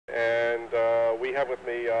we have with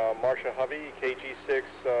me Marsha Hovey, KG6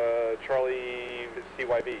 Charlie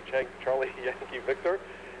CYB, Charlie Yankee Victor,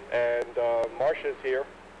 and Marsha is here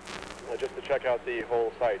just to check out the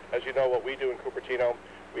whole site. As you know, what we do in Cupertino,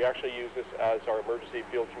 we actually use this as our emergency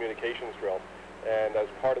field communications drill. And as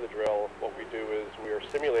part of the drill, what we do is we are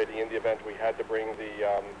simulating in the event we had to bring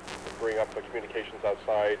up the communications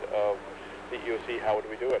outside of the EOC. How would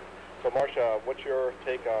we do it? So, Marsha, what's your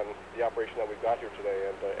take on the operation that we've got here today,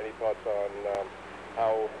 and any thoughts on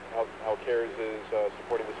how CARES is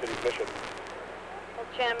supporting the city's mission? Well,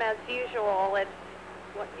 Jim, as usual, it's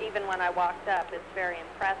even when I walked up, it's very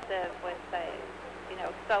impressive with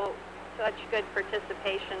such good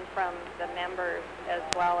participation from the members, as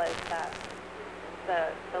well as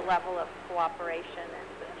the level of cooperation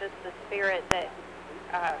and just the spirit that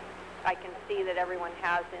I can see that everyone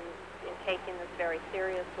has in taking this very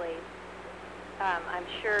seriously. I'm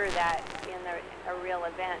sure that in a real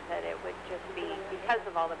event that it would just be, because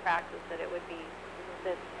of all the practice, that it would be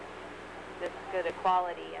this good a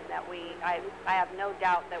quality, and that I have no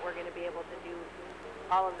doubt that we're going to be able to do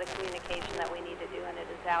all of the communication that we need to do in a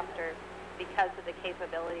disaster because of the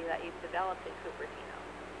capability that you've developed in Cupertino.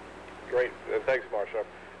 Great, thanks, Marsha.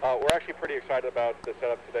 We're actually pretty excited about the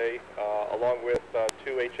setup today. Along with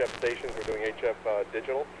 2 HF stations, we're doing HF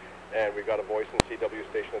digital, and we've got a voice and CW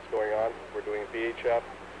station that's going on. We're doing VHF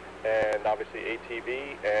and obviously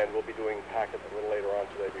ATV, and we'll be doing packets a little later on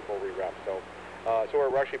today before we wrap. So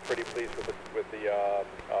we're actually pretty pleased with the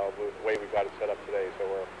way we've got it set up today.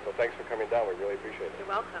 So thanks for coming down. We really appreciate it. You're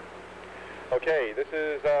welcome. Okay, this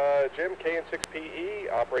is Jim,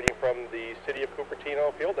 KN6PE, operating from the City of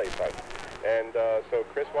Cupertino Field Day site. And so,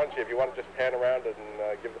 Chris, why don't you, if you want to just pan around and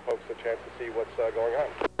give the folks a chance to see what's going on.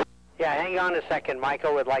 Yeah, hang on a second.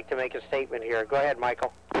 Michael would like to make a statement here. Go ahead,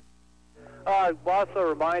 Michael. Also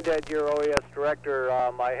remind that your OES director,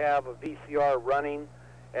 I have a VCR running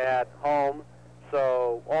at home,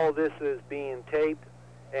 so all this is being taped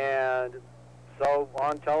and so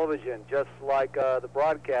on television, just like the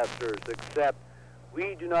broadcasters, except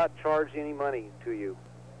we do not charge any money to you.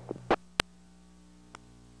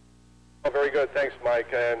 Oh, very good. Thanks,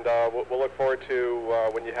 Mike. And we'll look forward to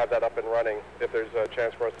when you have that up and running. If there's a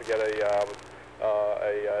chance for us to get a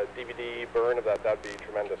DVD burn of that, that'd be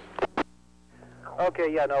tremendous.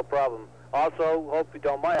 Okay, yeah, no problem. Also, hope you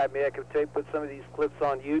don't mind, I could put some of these clips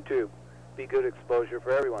on YouTube. Be good exposure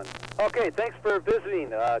for everyone. Okay, thanks for visiting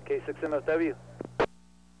K6MFW.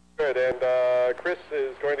 Good, and Chris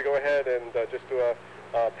is going to go ahead and just do a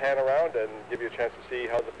pan around and give you a chance to see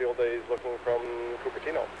how the field day is looking from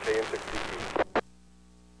Cupertino, KN6PE.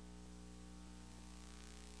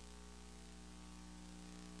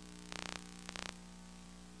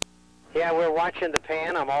 Yeah, we're watching the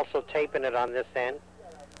pan. I'm also taping it on this end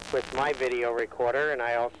with my video recorder, and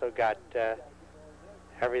I also got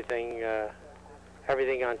everything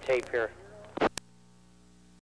on tape here.